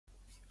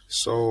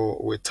So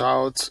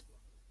without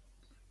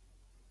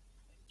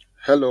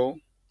hello,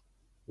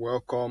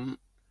 welcome.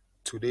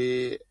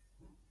 Today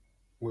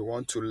we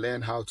want to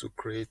learn how to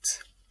create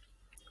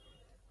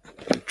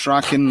a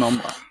tracking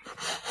number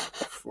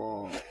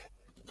for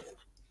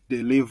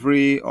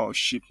delivery or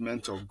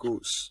shipment of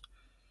goods.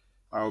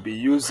 I'll be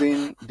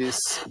using this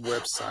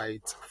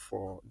website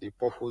for the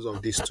purpose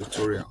of this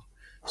tutorial.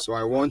 So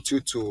I want you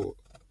to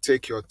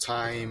take your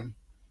time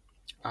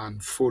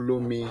and follow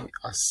me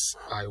as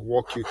I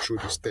walk you through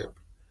the step.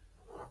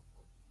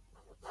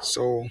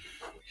 So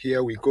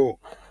here we go.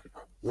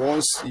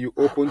 Once you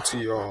open to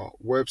your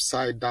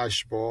website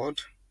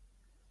dashboard,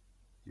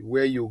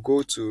 where you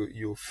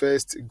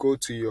first go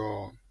to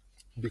your,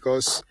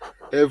 because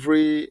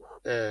every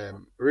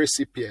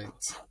recipient,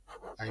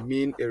 I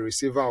mean a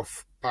receiver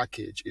of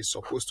package, is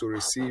supposed to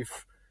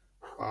receive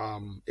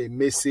a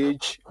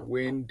message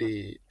when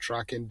the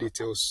tracking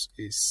details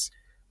is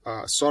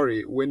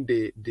when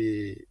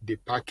the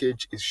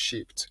package is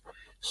shipped.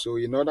 So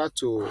in order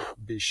to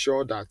be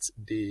sure that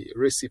the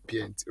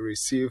recipient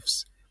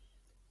receives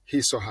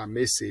his or her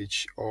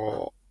message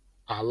or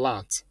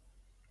alert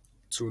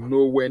to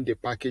know when the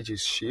package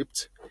is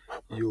shipped,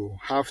 you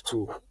have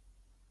to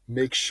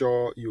make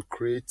sure you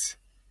create,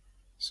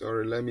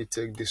 let me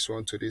take this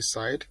one to this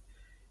side.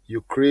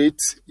 You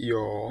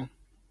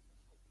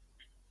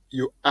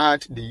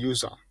add the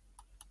user.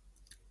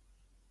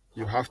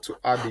 You have to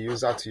add the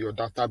user to your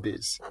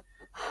database.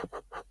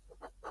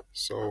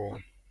 So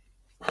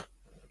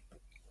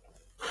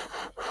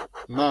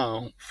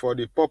now, for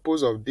the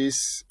purpose of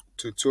this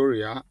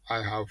tutorial,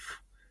 I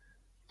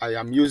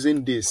am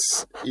using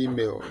this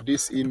email.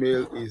 This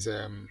email is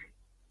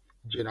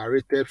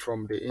generated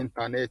from the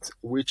internet,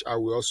 which I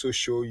will also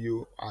show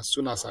you as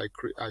soon as I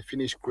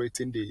finish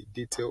creating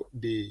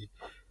the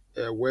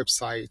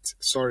website,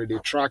 the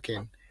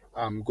tracking.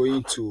 I'm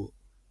going to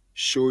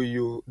show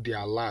you the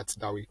alert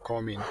that will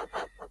come in,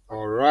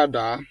 or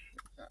rather,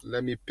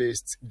 let me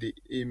paste the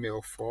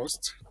email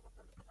first.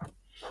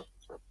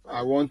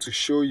 I want to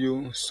show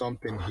you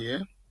something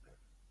here.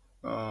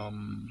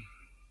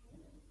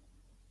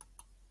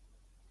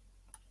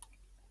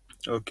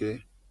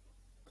 Okay,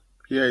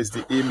 here is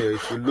the email.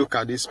 If you look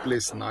at this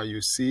place now,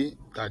 you see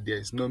that there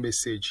is no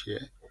message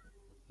here,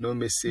 no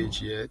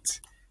message yet.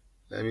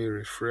 Let me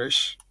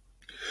refresh.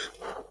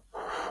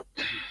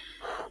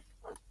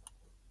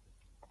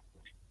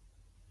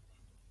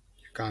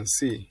 You can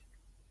see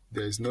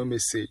there is no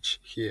message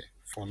here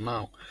for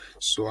now.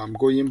 So I'm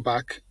going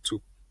back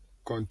to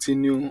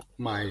continue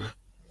my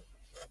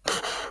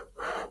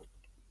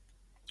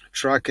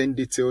tracking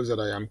details that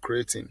I am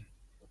creating.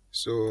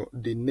 So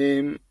the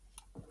name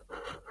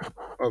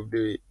of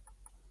the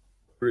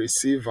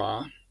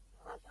receiver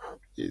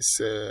is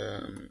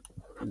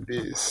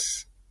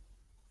this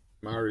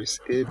Maris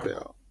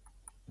Abel.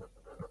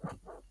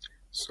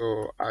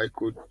 So I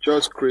could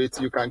just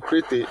create, you can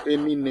create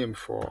any name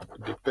for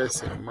the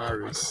person,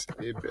 Maris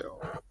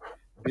Abel.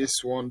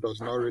 This one does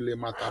not really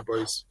matter,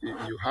 but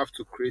you have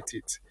to create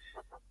it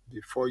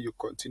before you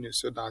continue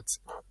so that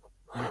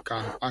you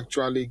can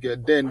actually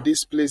get. Then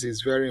this place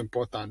is very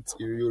important.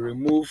 You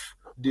remove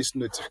this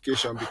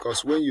notification,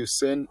 because when you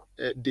send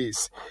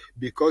this,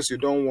 because you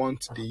don't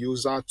want the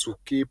user to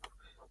keep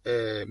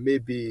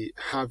maybe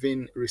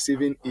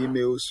receiving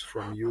emails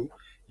from you,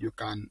 you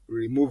can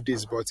remove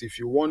this. But if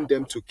you want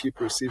them to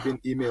keep receiving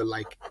email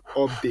like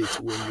update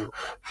when you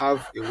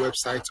have a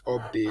website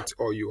update,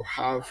 or you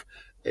have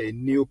a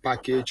new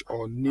package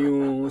or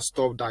new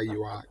stuff that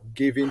you are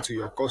giving to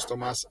your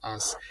customers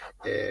as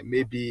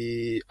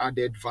maybe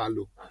added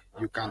value,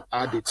 you can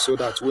add it so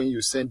that when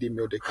you send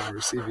email, they can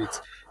receive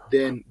it.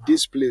 Then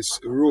this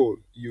place role,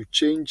 you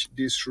change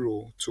this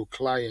role to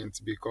client,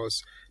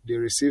 because the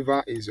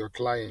receiver is your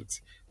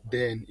client.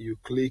 Then you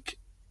click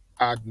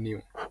add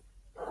new.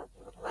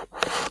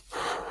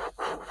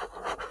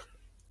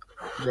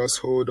 Just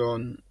hold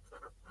on,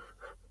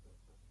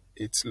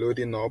 it's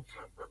loading up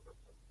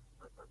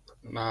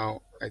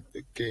now.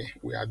 Okay,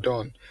 we are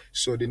done.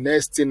 So the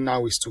next thing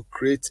now is to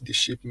create the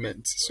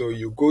shipment. So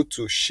you go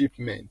to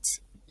shipment.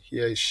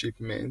 Here is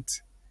shipment.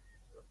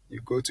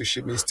 You go to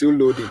shipment. It's still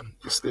loading.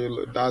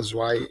 That's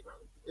why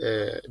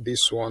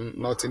this one,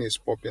 nothing is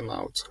popping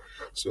out.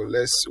 So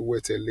let's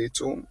wait a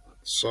little.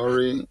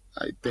 Sorry,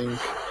 I think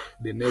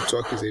the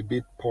network is a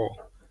bit poor.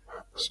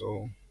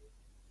 So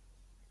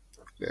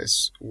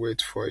let's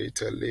wait for it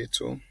a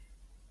little.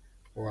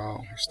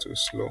 Wow, it's too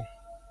slow.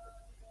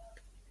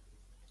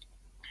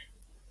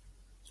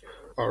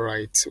 All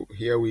right, so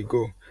here we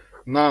go.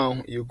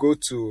 Now you go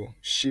to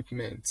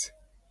shipment.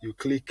 You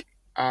click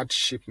add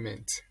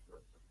shipment.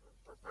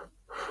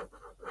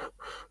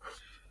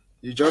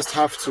 You just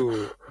have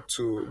to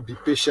be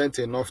patient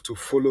enough to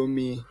follow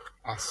me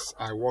as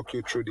I walk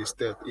you through the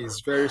step.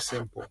 It's very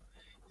simple.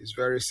 It's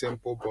very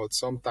simple, but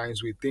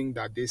sometimes we think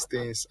that these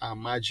things are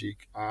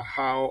magic.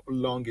 How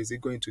long is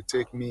it going to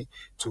take me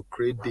to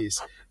create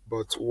this?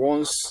 But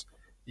once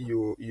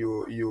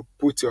you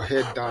put your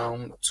head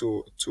down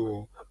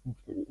to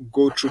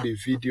go through the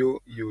video,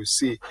 you will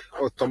see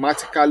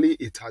automatically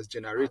it has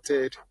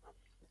generated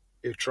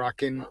a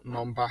tracking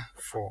number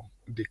for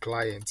the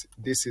client.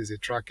 This is a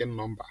tracking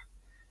number.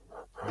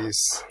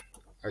 This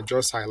I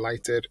just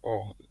highlighted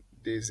all.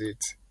 This is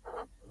it.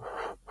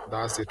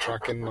 That's the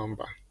tracking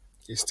number.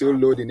 It's still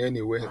loading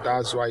anyway.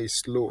 That's why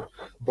it's slow.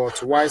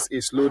 But whilst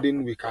it's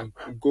loading, we can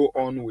go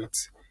on with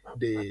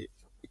the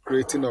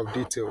creating of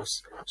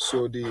details.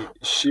 So the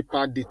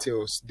shipper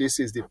details. This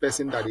is the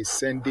person that is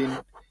sending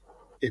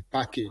a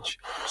package.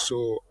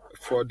 So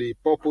for the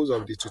purpose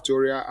of the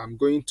tutorial, I'm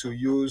going to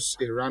use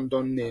a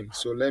random name.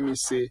 So let me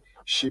say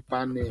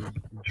shipper name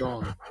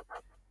John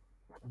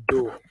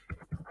Doe.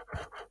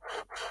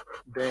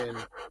 Then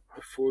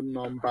the phone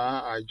number,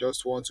 I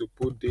just want to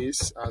put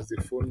this as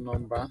the phone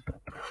number.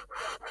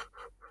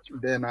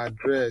 Then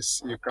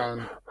address, you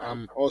can,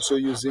 I'm also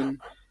using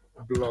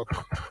block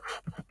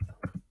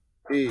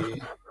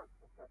A,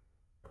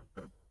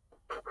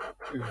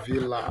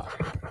 Villa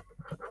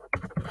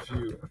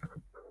View,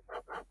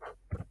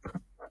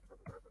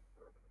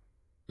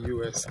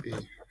 USA,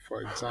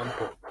 for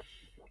example.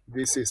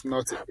 This is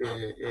not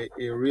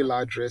a real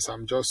address,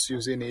 I'm just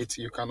using it.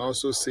 You can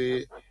also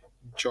say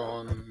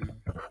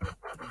John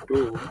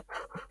Doe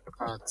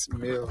at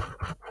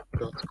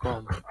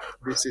mail.com.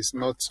 This is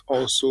not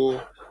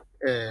also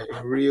a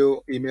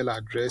real email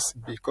address.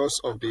 Because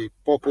of the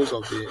purpose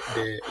of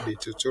the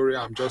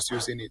tutorial, I'm just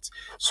using it.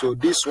 So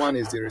this one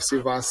is the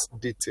receiver's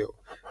detail.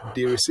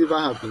 The receiver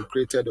have been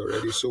created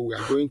already, so we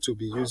are going to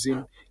be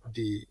using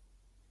the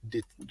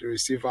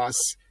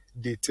receiver's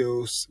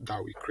details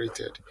that we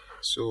created.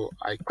 So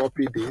I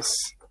copy this,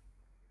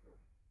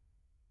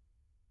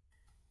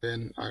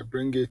 then I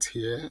bring it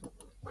here,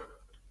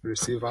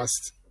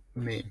 receiver's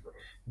name,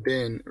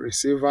 then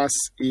receiver's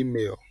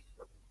email.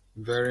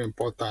 Very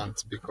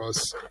important,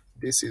 because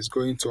this is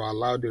going to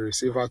allow the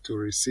receiver to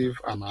receive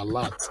an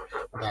alert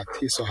that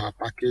his or her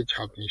package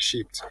have been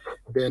shipped.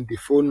 Then the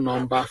phone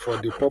number,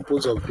 for the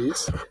purpose of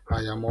this,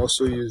 I am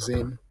also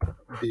using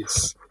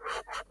this.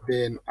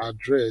 Then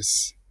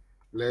address,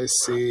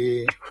 let's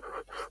say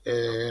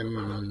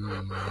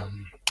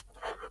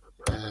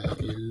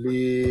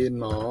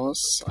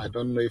Illinois. I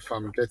don't know if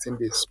I'm getting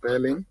the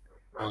spelling,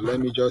 or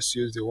let me just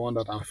use the one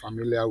that I'm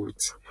familiar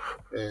with.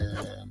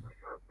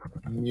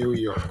 New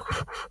York.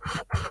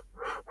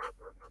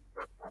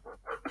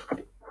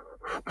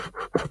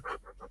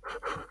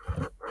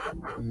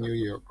 New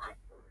York.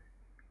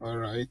 All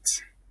right.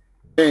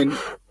 Then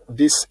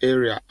this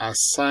area,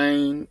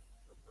 assign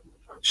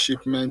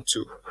shipment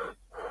to.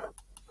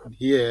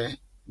 Here,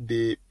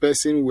 the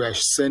person we are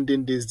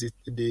sending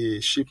the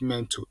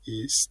shipment to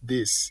is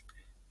this,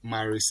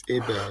 Maris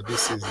Abel.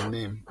 This is the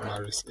name,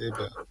 Maris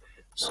Abel.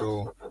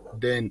 So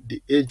then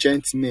the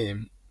agent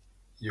name,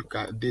 you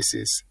can, this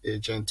is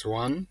agent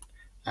 1,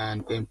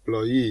 and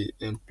employee.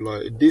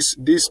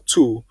 These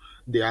two,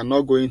 they are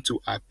not going to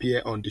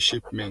appear on the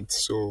shipment,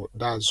 so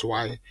that's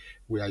why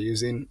we are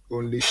using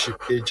only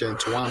ship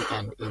agent 1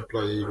 and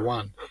employee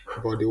 1.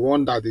 But the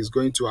one that is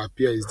going to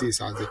appear is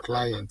this, as the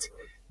client.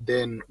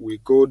 Then we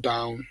go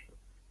down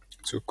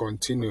to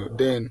continue.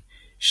 Then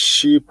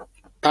ship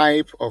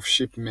type of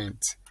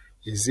shipment.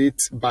 Is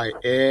it by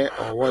air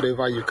or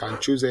whatever? You can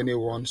choose any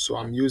one. So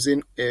I'm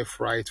using air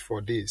freight for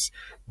this.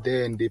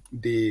 Then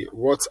the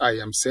what I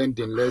am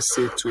sending, let's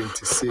say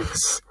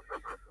 26.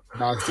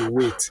 That's the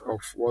weight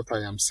of what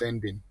I am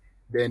sending.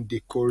 Then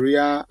the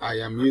courier I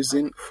am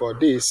using for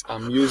this,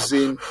 I'm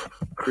using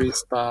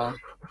Crystal.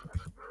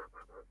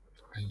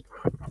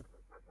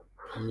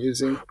 I'm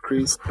using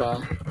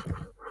Crystal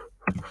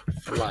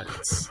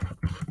Flights.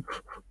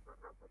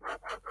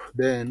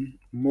 Then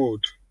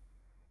mode,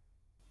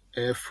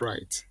 air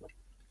freight.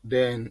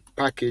 Then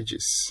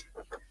packages,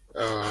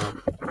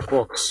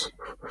 box.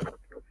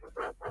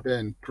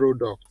 Then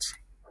product.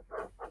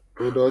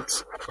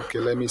 Okay,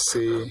 let me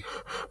say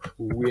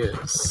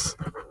wares.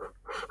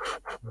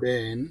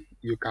 Then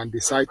you can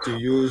decide to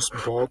use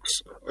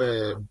box,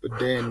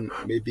 then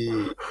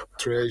maybe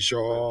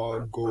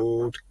treasure,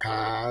 gold,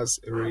 cars,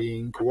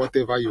 ring,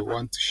 whatever you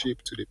want to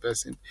ship to the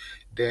person.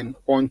 Then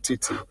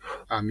quantity,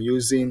 I'm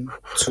using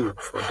 2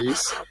 for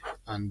this.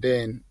 And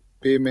then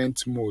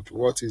payment mode.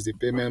 What is the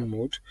payment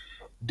mode?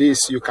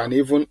 This, you can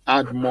even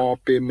add more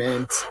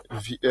payment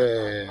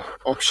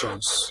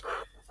options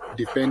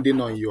depending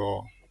on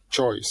your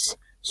choice.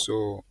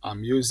 So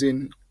I'm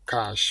using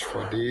cash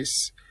for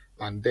this.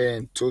 And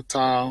then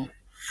total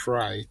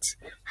freight.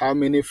 How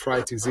many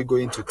freight is it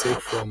going to take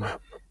from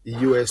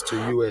US to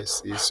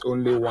US? Is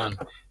only 1.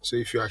 So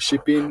if you are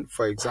shipping,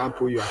 for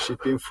example, you are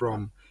shipping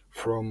from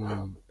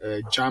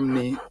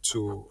Germany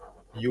to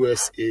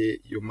USA,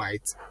 you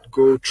might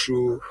go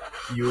through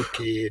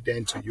UK,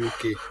 then to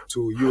UK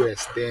to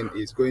US, then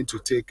it's going to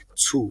take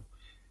 2.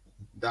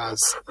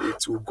 That's,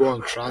 it will go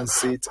on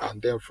transit,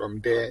 and then from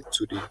there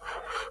to the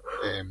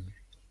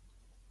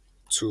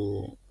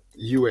to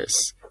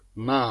US.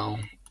 Now,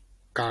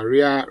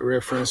 carrier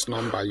reference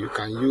number, you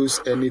can use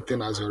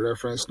anything as a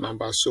reference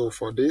number. So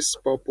for this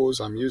purpose,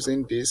 I'm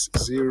using this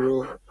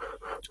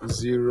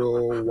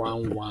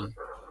 0011.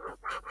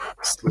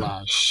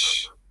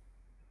 slash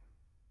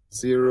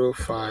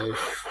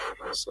 05,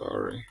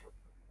 sorry,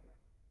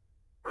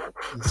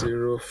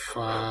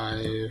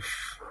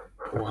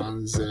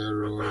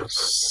 0510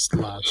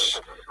 slash,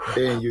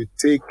 then you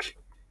take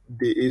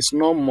it's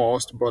not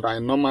must, but I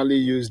normally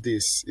use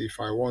this if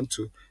I want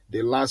to,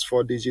 the last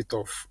 4 digits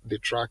of the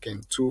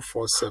tracking,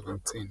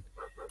 2417.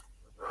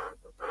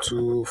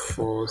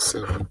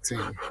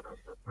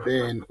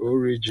 Then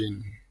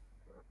origin,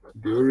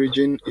 the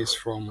origin is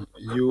from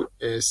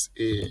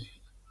USA,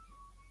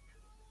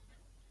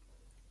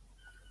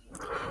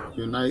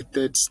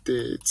 United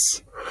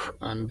States,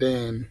 and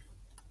then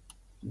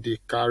the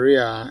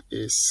carrier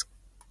is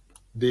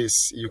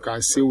this. You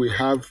can see we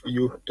have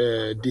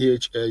DHL,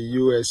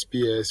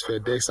 USPS,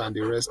 FedEx, and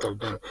the rest of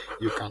them.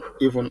 You can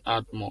even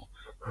add more.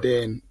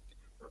 Then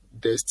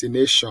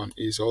destination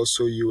is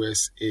also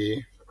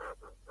USA.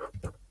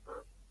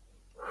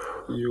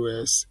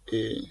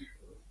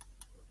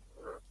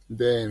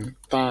 Then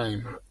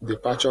time,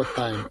 departure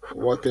time,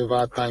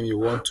 whatever time you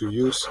want to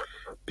use.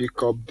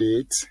 Pickup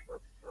date,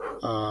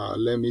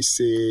 let me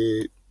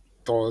say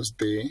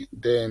Thursday.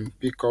 Then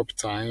pickup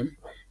time,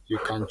 you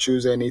can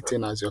choose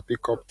anything as your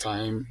pickup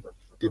time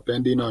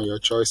depending on your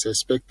choice.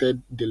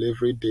 Expected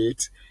delivery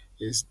date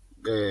is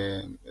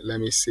let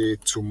me say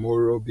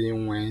tomorrow,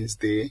 being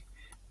Wednesday.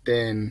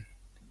 Then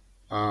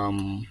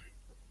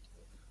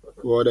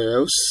what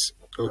else?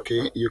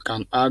 Okay, you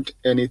can add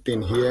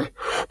anything here.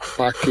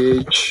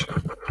 Package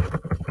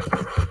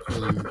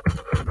in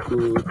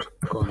good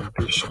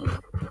condition,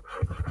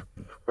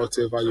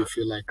 whatever you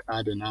feel like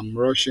adding. I'm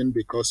rushing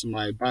because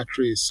my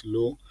battery is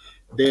low.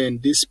 Then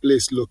this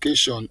place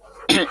location,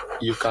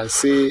 you can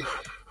say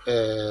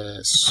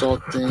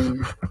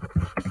sorting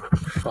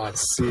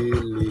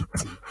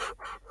facility.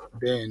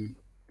 Then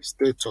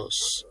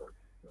status,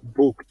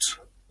 booked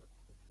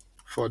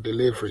for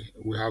delivery.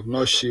 We have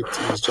not shipped,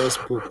 it's just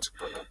booked.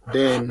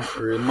 Then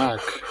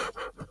remark,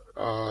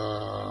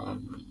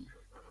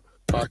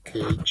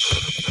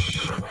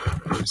 package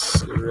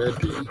is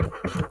ready for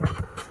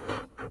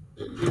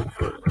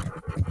delivery.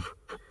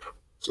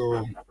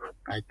 So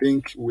I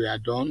think we are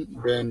done.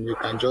 Then you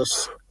can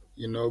just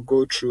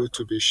go through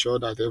to be sure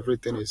that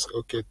everything is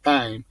okay.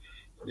 Time,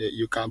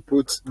 you can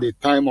put the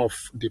time of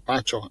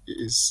departure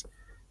is,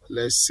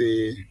 let's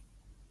say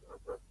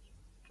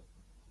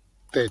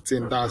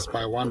 13, that's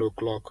by 1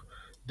 o'clock.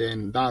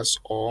 Then that's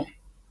all.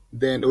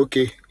 Then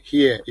okay,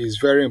 here is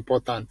very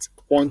important,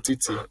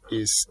 quantity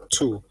is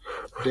 2.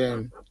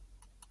 Then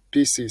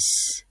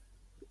pieces,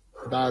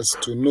 that's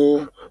to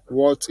know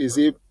what is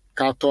it,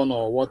 carton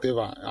or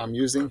whatever. I'm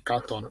using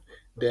carton.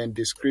 Then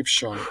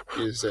description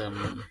is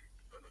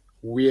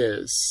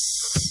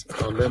wears,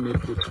 or let me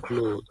put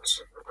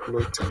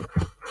clothing.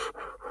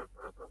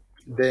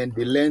 Then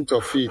the length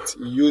of it,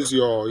 use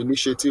your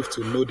initiative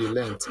to know the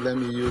length. Let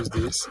me use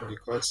this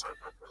because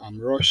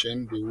I'm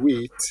rushing. The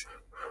width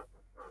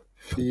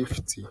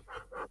 50,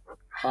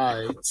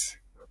 height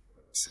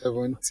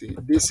 70.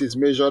 This is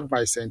measured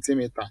by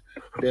centimeter.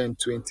 Then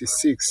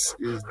 26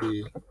 is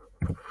the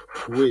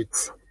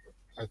weight.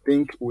 I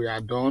think we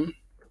are done.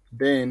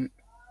 Then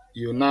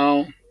you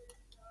now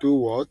do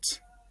what?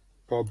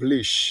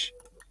 Publish.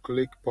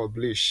 Click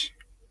publish.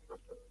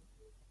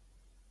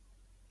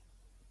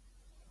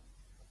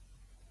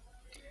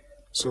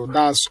 So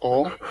that's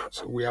all.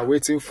 So we are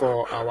waiting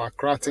for our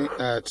tracking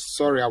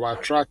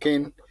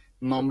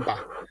number.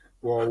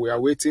 Well, we are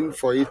waiting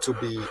for it to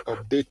be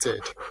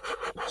updated.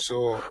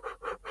 So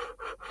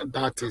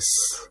that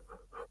is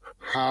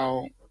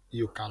how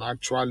you can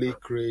actually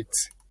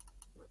create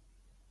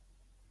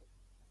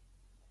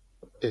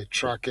a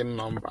tracking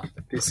number.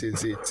 This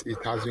is it. It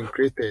has been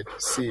created.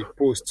 See,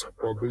 post,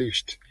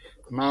 published.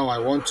 Now I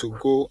want to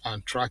go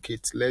and track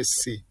it.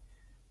 Let's see.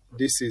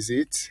 This is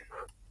it.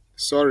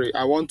 Sorry,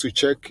 I want to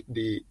check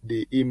the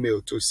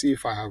email to see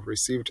if I have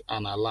received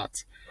an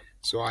alert.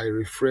 So I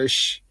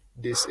refresh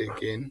this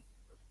again.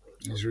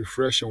 It's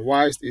refreshing.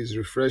 Whilst it's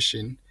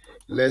refreshing,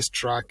 let's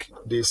track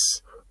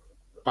this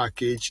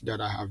package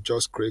that I have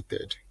just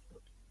created.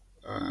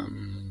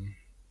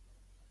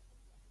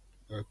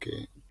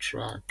 Okay,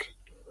 track.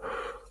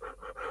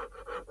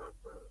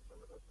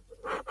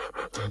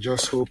 I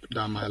just hope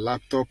that my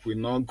laptop will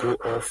not go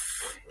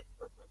off.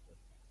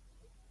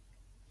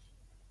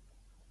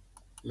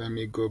 Let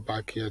me go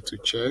back here to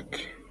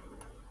check.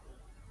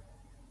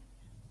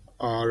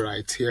 All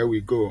right, here we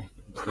go.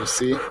 You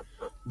see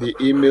the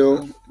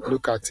email,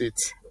 look at it.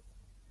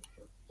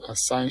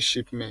 Assign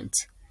shipment.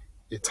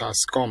 It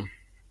has come.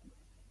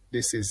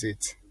 This is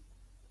it.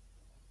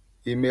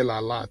 Email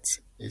alert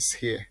is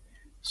here.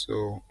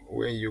 So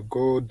when you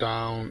go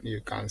down,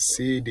 you can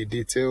see the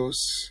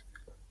details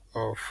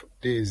of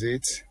this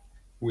it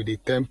with the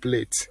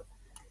template.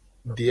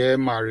 Dear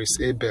Maris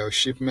Abel,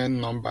 shipment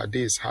number,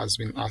 this has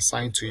been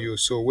assigned to you.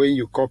 So when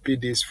you copy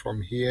this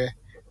from here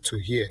to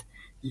here,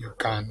 you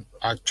can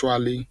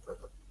actually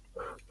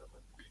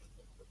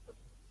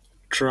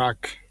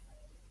track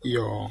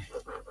your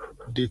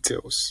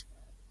details.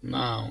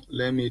 Now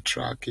let me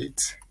track it.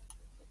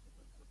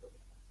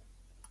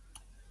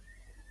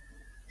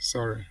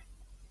 Sorry,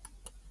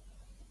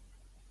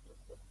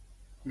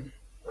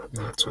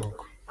 network.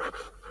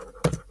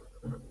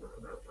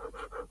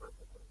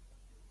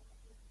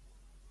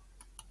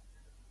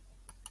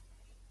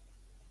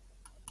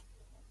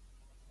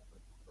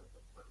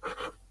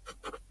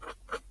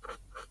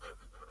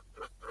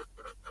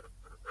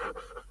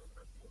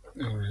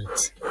 All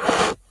right.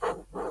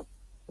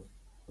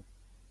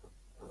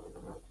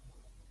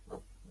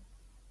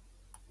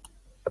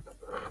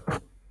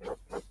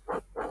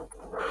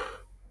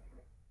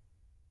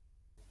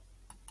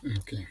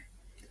 Okay.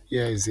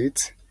 Here is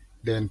it.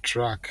 Then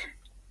track.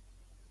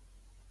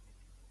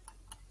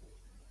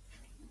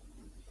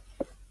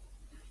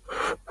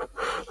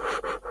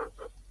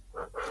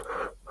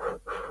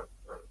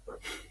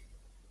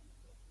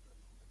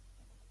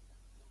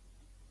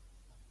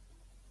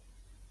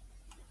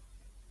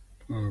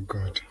 Oh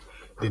God.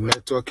 The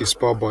network is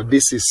poor, but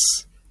this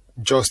is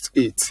just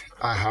it.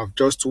 I have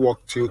just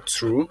walked you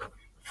through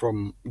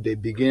from the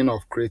beginning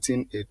of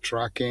creating a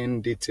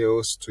tracking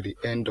details to the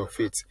end of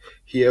it.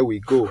 Here we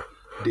go.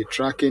 The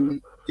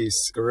tracking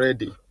is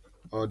ready,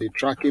 or the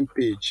tracking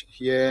page.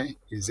 Here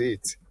is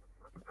it.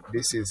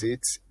 This is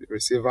it.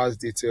 Receiver's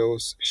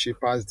details,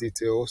 shipper's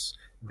details,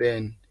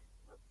 then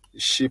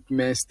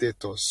shipment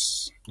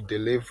status,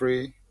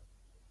 delivery,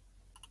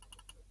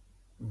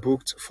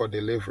 booked for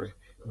delivery,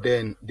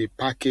 then the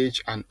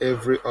package and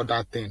every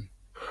other thing.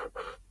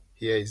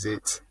 Here is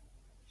it.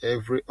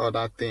 Every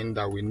other thing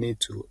that we need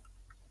to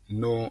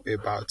know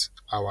about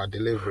our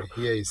delivery.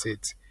 Here is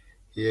it.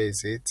 Here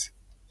is it.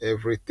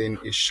 Everything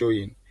is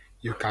showing.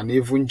 You can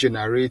even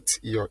generate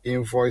your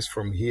invoice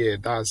from here.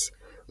 That's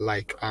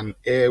like an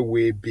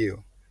airway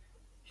bill.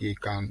 You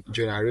can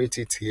generate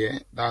it here.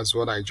 That's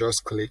what I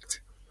just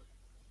clicked.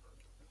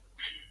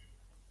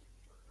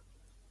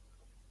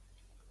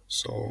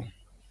 So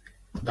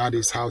that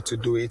is how to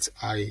do it.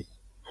 I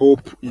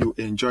hope you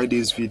enjoyed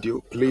this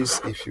video. Please,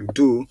 if you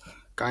do,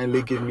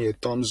 kindly give me a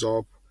thumbs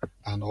up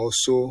and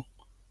also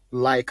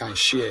like and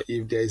share.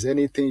 If there is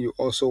anything you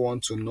also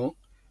want to know,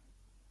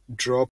 drop